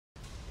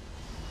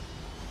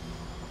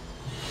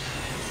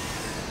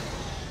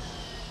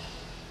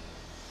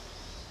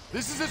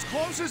This is as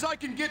close as I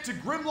can get to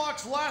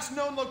Grimlock's last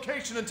known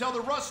location until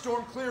the rust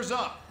storm clears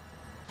up.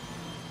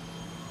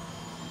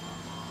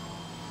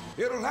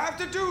 It'll have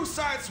to do,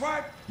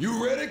 Sideswipe.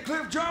 You ready,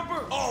 Cliff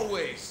Jumper?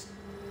 Always.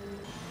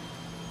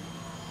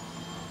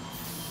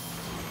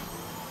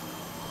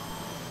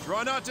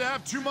 Try not to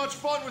have too much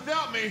fun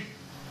without me.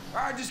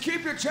 All right, just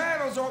keep your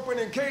channels open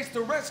in case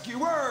the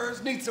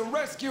rescuers need some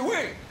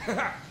rescuing.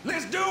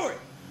 Let's do it.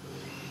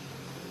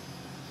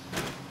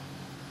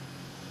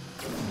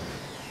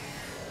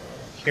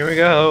 Here we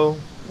go.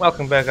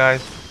 Welcome back,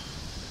 guys.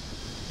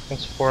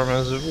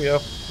 Transformers, we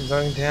are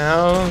going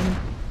down.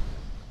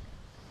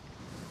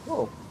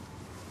 Whoa.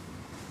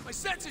 My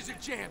sensors are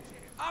jammed.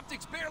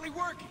 Optics barely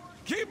working.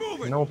 Keep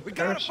moving. No We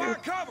gotta parachute.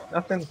 find cover.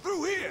 Nothing.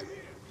 Through here.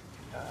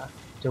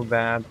 Too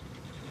bad.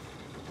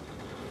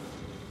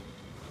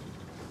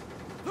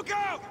 Look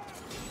out!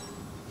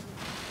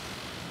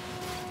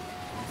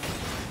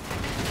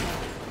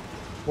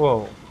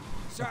 Whoa.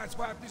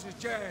 Sideswipe, this is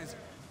Jazz.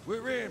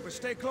 We're in, but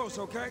stay close,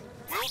 okay?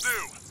 Will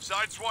do.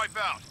 Sideswipe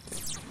out.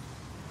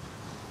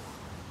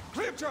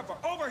 Cliff Jumper,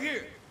 over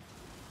here.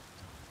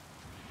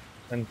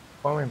 And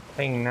what am I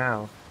playing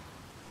now?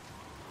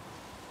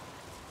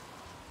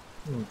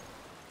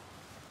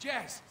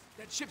 Jazz,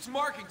 that ship's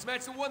markings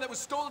match the one that was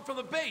stolen from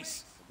the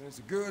base. That's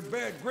a good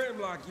bet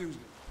Grimlock used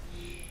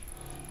it.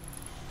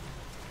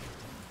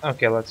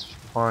 Okay, let's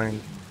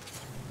find.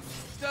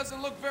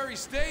 Doesn't look very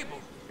stable.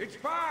 It's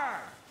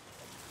fire.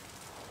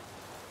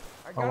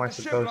 I How am I got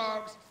the ship supposed-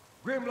 logs.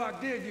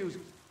 Grimlock did use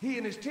it. He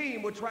and his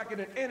team were tracking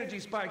an energy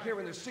spike here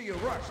in the Sea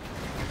of Rust.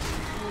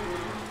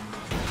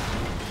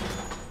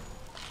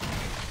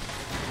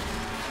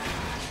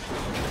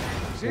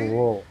 See?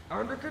 Whoa.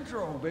 Under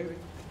control, baby.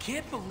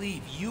 Can't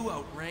believe you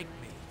outranked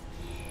me.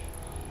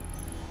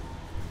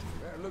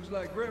 That looks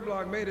like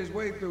Grimlock made his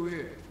way through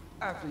here.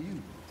 After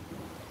you.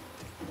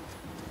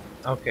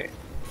 Okay.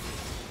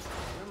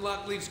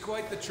 Grimlock leaves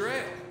quite the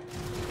trail.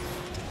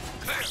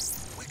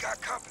 Cliff, we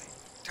got company.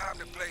 Time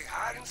to play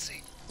hide and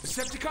seek.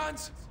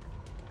 Decepticons?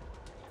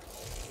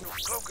 You know,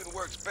 cloaking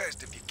works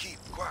best if you keep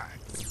quiet.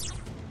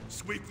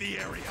 Sweep the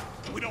area.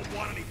 We don't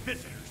want any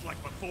visitors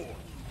like before.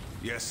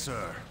 Yes,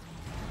 sir.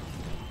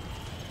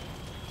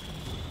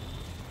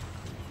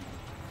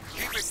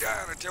 Keep it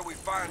down until we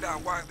find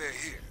out why they're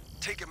here.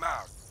 Take him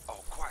out,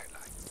 all quiet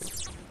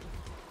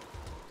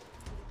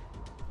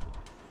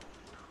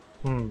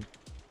like.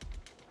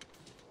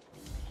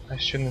 I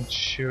shouldn't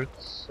shoot,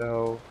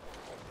 so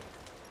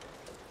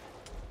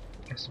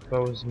I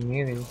suppose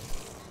melee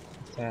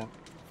attack.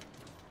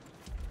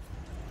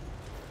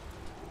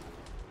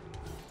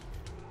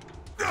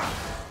 The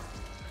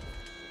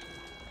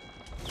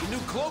new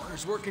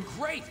cloaker's working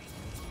great.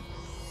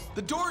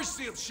 The door's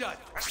sealed shut.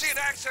 I see an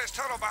access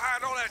tunnel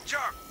behind all that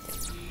junk.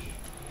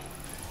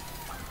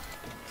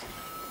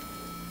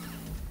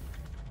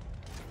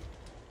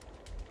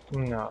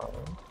 No.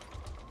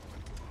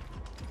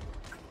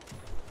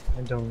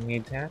 I don't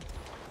need that.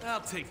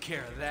 I'll take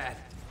care of that.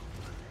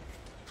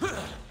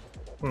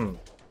 How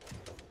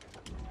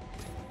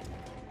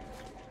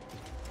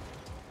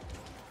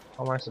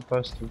am I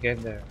supposed to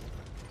get there?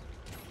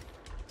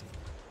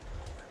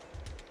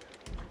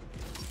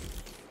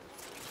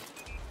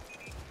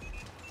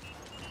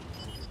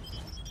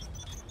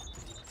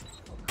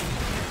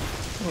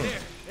 There,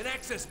 an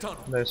access tunnel.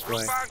 This We'll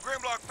way. find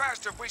Grimlock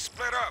faster if we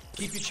split up.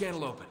 Keep your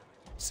channel open.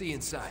 See you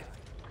inside.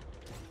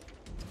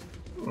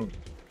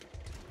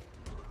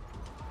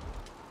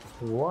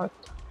 What?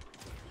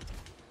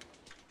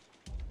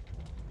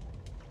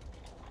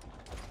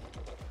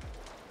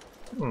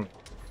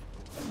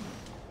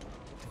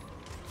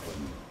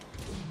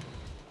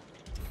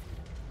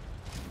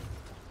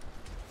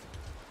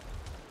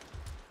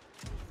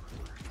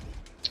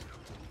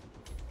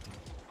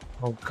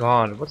 Oh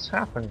god, what's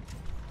happening?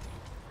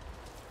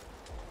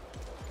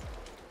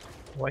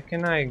 Why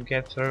can't I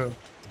get through?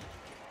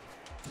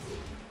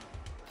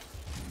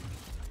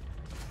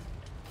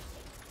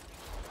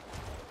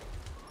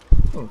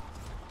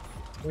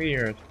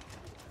 Weird.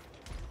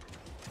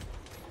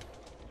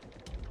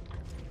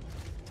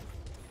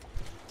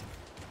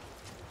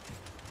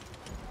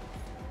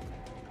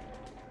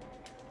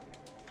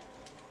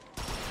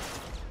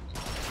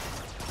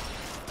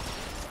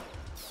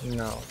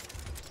 No.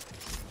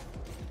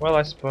 Well,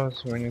 I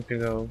suppose we need to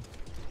go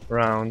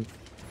around.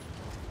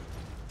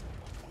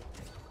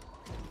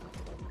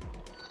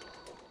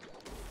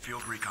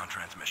 Field recon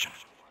transmission.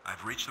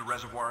 I've reached the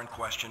reservoir in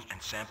question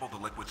and sampled the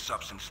liquid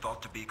substance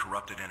thought to be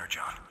corrupted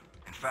energon.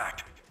 In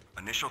fact,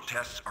 initial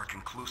tests are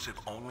conclusive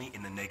only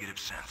in the negative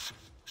sense.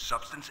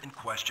 Substance in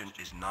question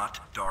is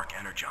not dark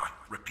energon.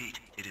 Repeat,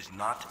 it is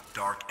not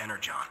dark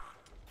energon.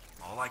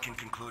 All I can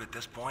conclude at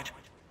this point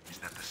is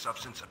that the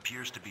substance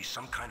appears to be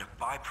some kind of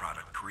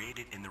byproduct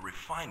created in the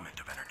refinement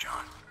of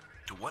energon.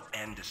 To what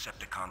end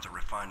Decepticons are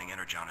refining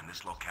energon in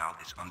this locale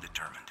is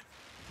undetermined.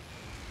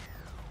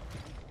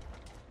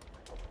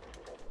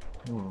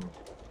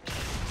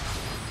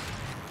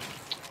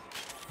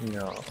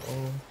 No.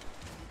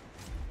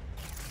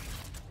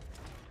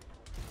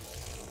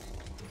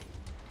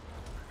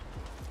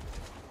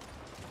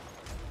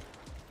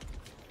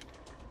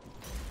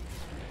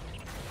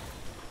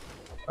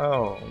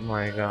 Oh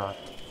my god.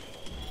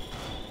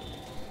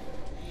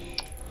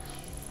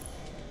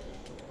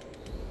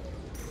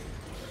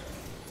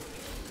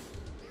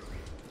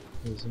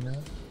 Isn't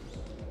it?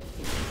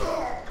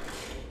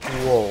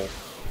 Whoa.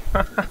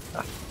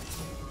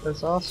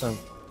 That's awesome.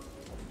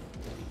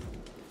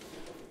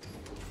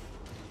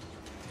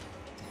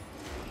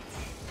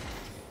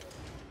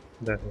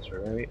 That is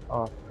really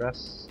off.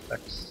 Press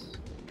X.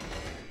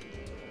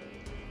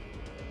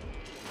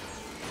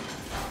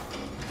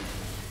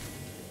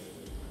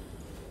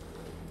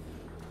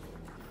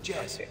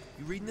 Jazz,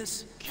 you reading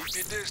this? Keep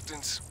your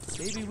distance.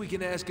 Maybe we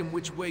can ask him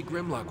which way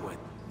Grimlock went.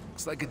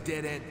 It's like a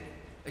dead end.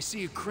 I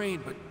see a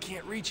crane, but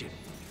can't reach it.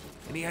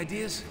 Any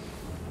ideas?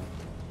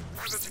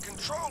 There's a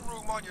control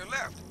room on your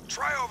left.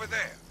 Try over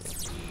there.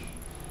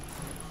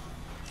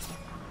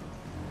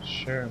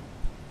 Sure.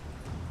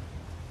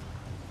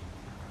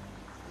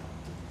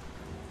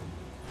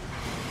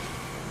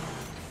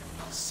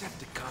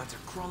 Decepticons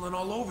are crawling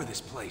all over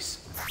this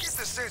place. I get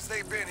the sense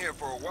they've been here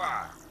for a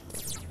while.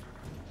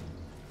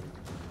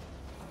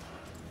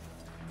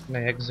 Can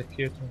I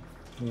execute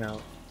him?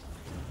 No.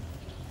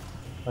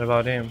 What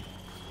about him?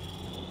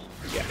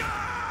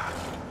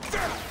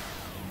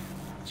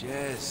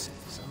 Jazz,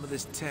 some of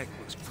this tech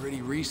looks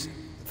pretty recent.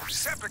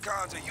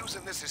 Decepticons are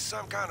using this as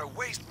some kind of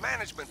waste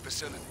management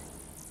facility.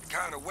 The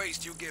kind of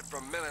waste you get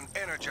from milling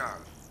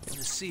energon. In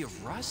the Sea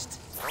of Rust?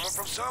 Coming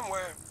from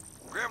somewhere.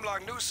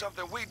 Grimlock knew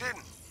something we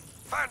didn't.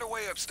 Find a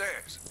way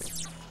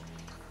upstairs.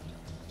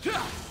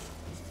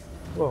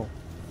 Whoa.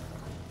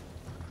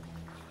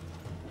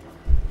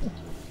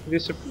 He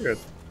disappeared.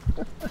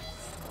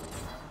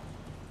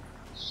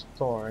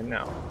 Store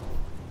now.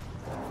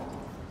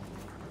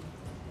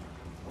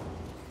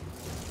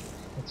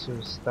 Let's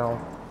use stealth.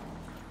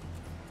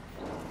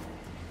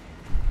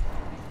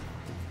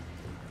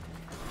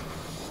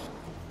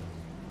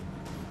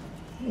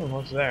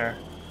 What's there?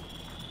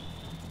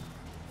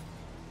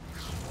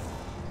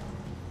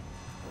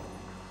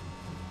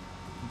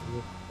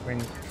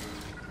 Blueprint.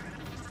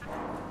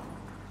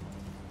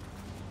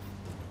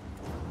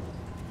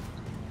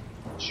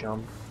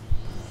 Jump.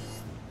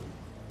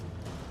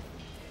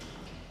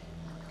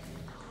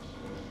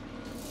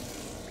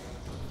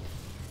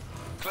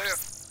 Clear.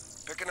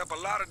 Picking up a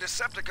lot of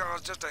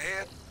Decepticons just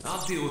ahead.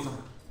 I'll deal with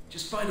them.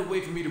 Just find a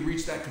way for me to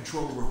reach that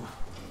control room.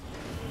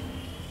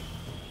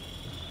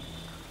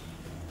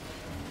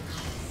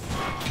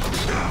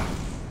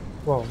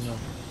 Whoa, no.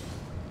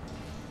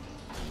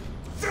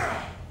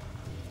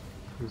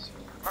 Easy.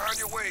 On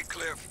your way,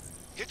 Cliff.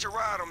 Hit your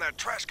ride on that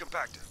trash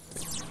compactor.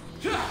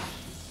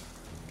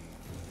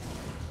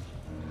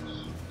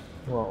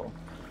 Whoa.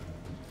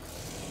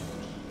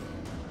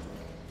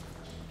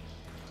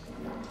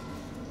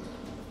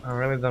 I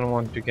really don't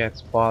want to get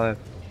spotted.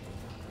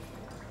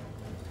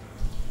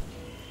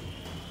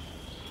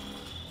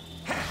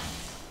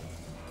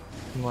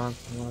 Come on,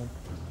 come on.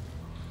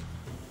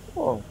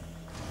 Whoa.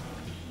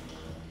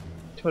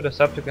 2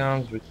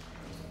 Decepticons with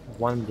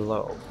 1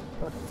 blow.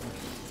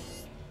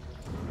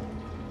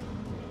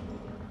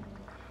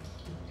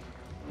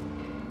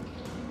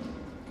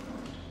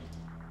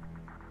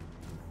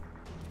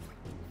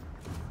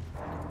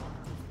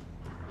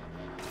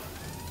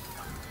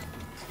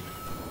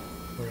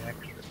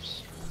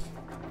 Reactors.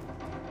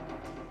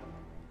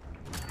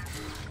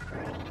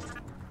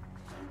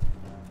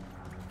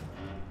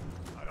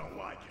 I don't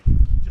like it.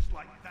 Just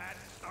like that,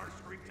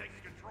 Starscream takes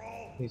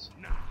control?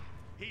 Nah,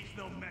 he's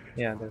no Megatron.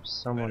 Yeah, there's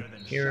someone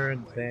here,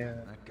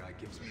 there. That guy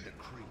gives me the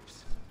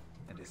creeps.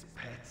 And his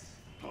pets.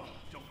 Oh,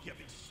 don't get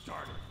me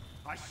started.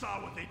 I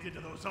saw what they did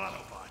to those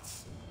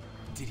Autobots.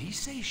 Did he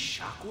say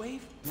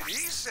Shockwave? Did he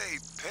say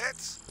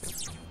pets?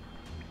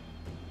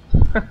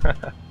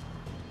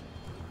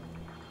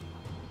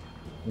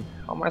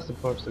 How am I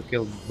supposed to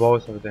kill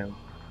both of them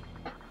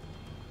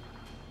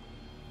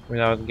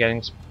without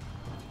getting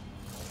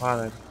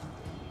spotted?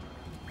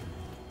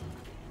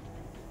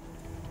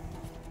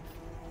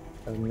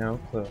 I have no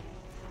clue.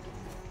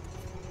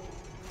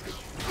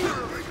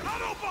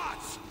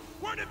 Autobots!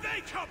 Where did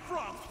they come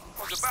from?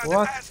 I was about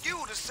What? to ask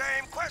you the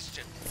same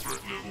question.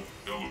 Threat level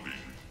elevated.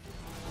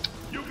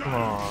 You got Come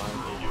on.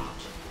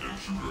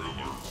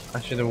 I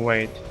should have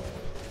waited.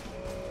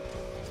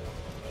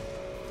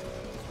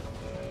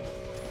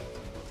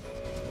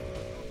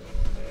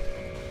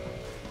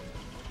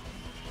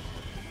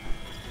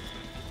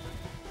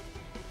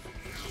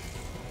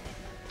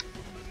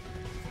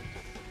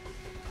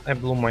 I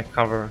blew my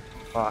cover.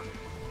 Fuck.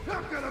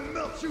 I'm gonna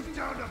melt you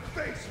down to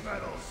base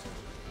metals.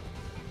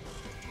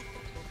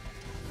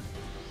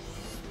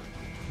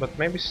 But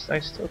maybe I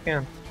still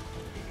can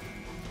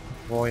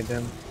avoid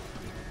them.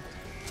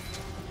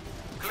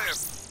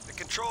 Cliff, the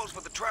controls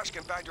for the trash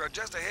compactor are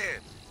just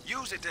ahead.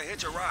 Use it to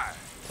hitch a ride.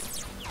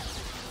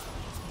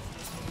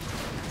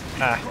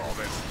 Ah. All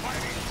this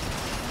fighting.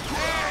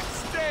 And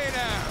stay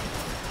down.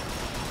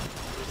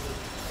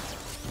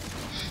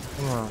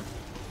 Come on.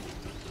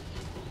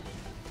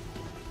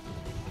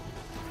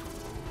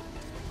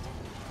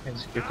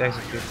 Execute,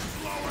 execute.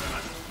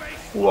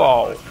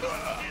 Whoa!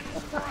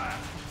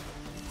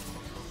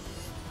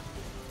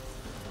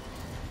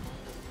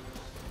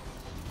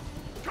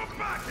 Come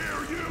back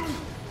here, you!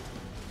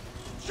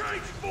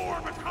 Change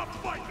form and come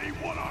fight me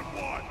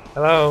one-on-one!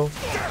 Hello.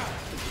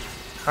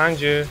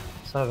 Behind you,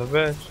 son of a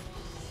bitch.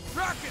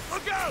 Rocket,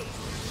 look out!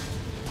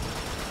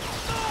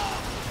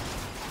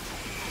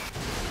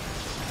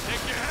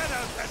 Take your head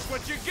out, that's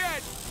what you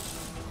get!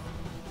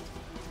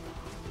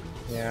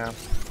 Yeah.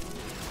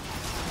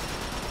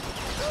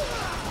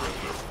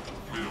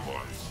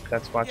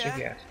 That's what you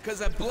get.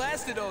 Cause I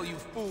blasted all you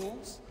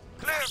fools.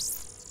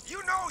 Cliff,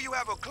 you know you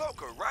have a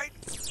cloaker, right?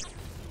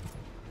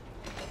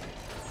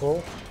 Cool.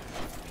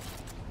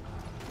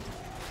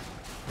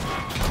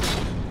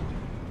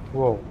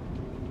 Whoa.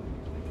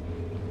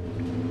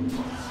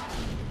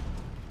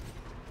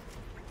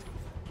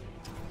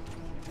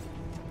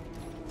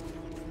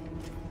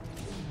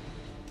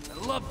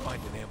 I love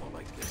finding ammo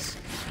like this.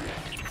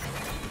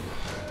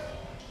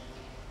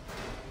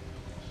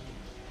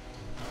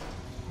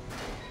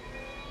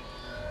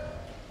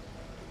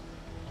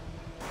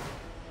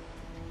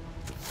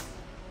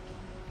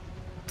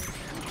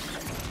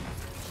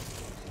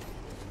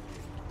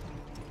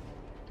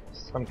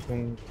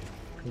 Something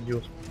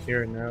useful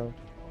here now.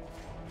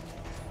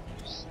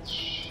 Just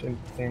shit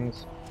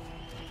things.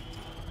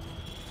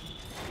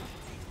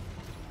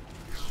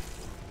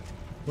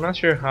 I'm not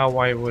sure how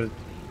I would.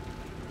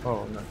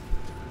 Oh no.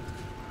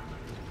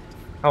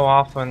 How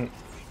often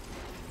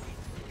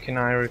can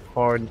I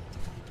record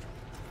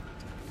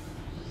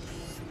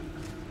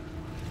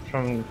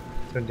from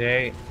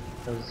today?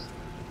 Because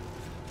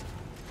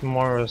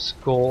tomorrow's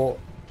school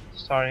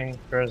starting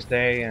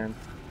Thursday and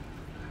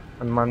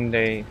on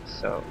Monday,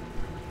 so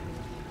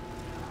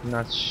I'm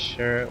not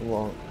sure.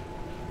 Well,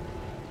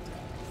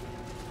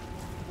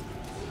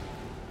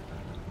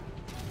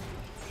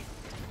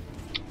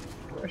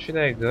 where should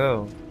I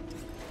go?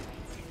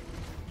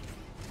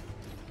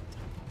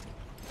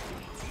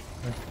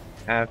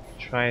 I have to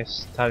try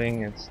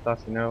studying and stuff,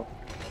 you know,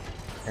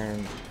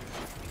 and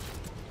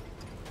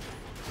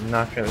I'm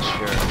not really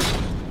sure.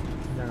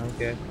 No,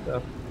 okay,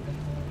 so.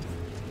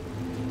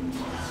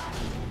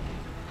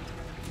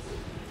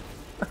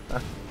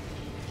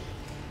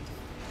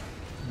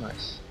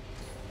 Nice.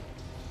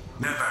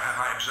 Never have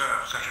I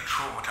observed such a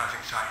traumatizing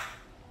sight.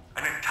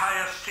 An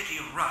entire city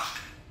of rust.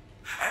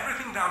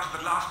 Everything down to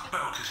the last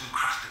bolt is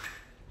encrusted.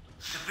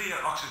 Severe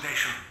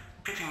oxidation,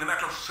 pitting the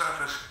metal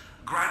surface,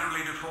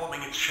 gradually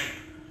deforming its shape.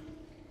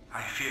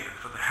 I fear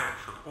for the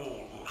health of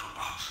all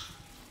Autobots.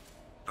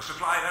 The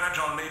supply of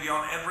energon may be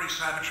on every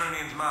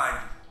Cybertronian's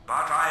mind,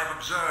 but I have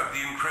observed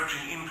the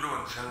encroaching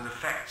influence and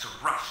effects of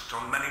rust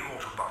on many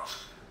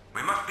Autobots.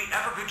 We must be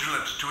ever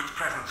vigilant to its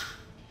presence,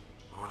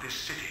 or this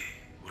city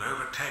will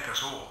overtake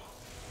us all.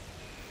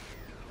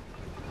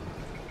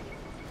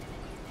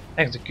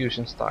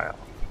 Execution style.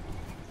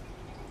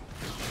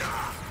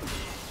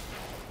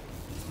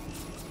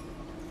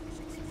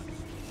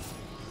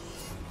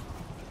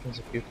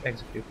 Execute,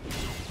 execute.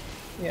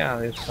 Yeah,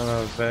 this son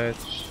of a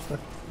bitch.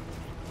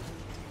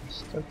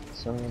 Stupid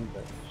son of a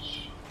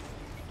bitch.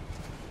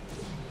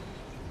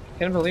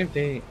 Can't believe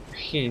he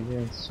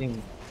didn't see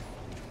me.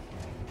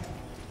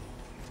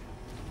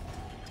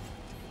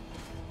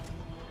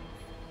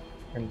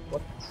 And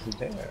what's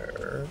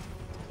there?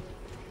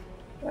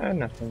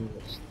 Nothing,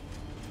 just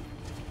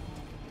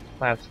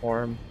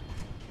platform.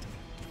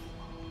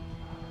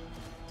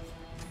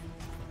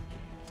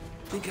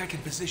 Think I can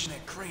position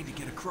that crane to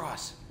get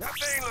across. That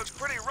thing looks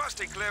pretty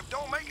rusty, Cliff.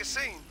 Don't make a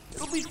scene.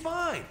 It'll be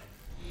fine.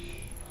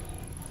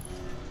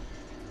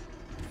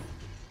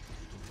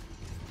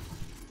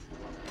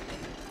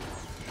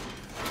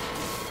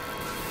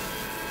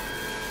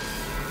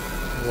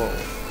 Whoa.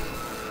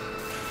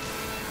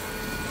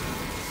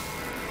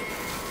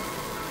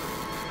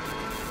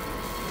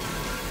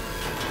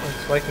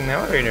 It's like an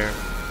elevator.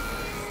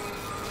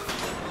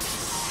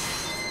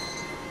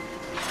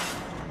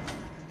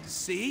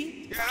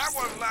 See? Yeah, that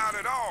wasn't loud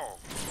at all.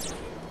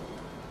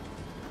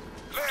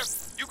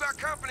 Cliff, you got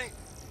company?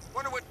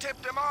 Wonder what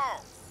tipped them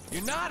off.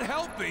 You're not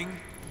helping.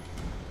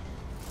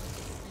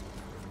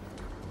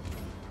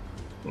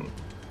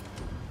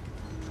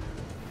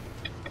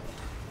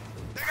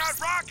 They got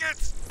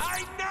rockets!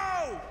 I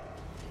know!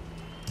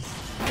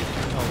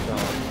 Oh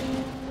god.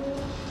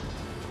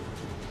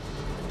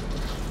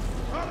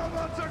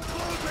 Autobots are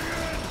closing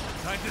in!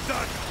 Time to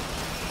duck!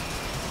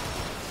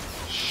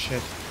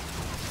 Shit.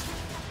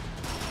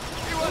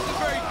 He wasn't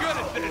very good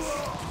at this.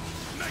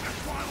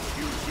 Megatron will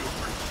use you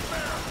for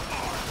spare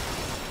parts!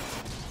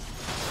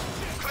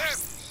 Cliff,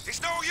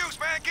 it's no use,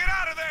 man. Get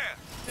out of there!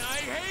 I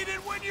hate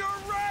it when you're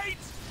right!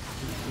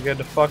 You get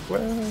the fuck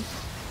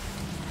with.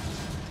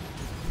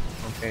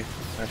 Okay,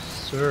 I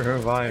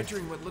survived.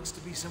 Entering what looks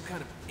to be some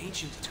kind of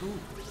ancient tomb.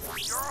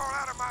 You're all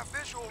out of my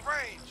visual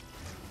range.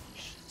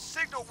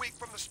 Signal weak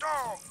from the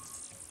storm.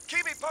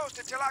 Keep me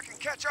posted till I can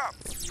catch up.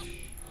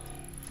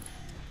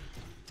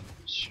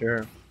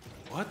 Sure.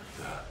 What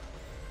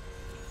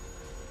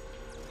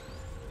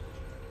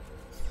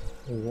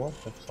the? What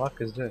the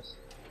fuck is this?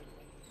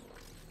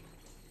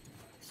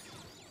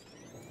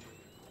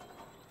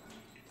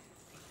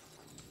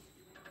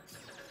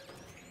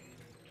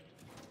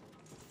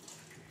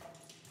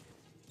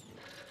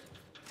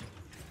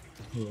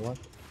 What?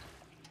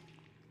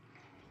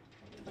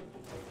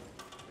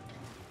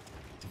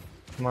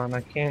 Come on,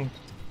 I can't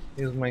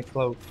use my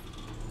cloak.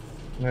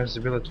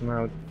 Invisibility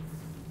mode.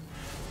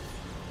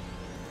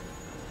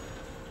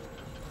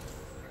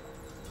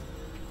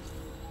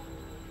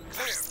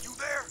 There, you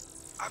there?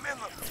 I'm in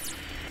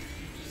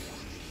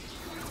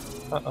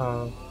the...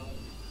 Uh-oh.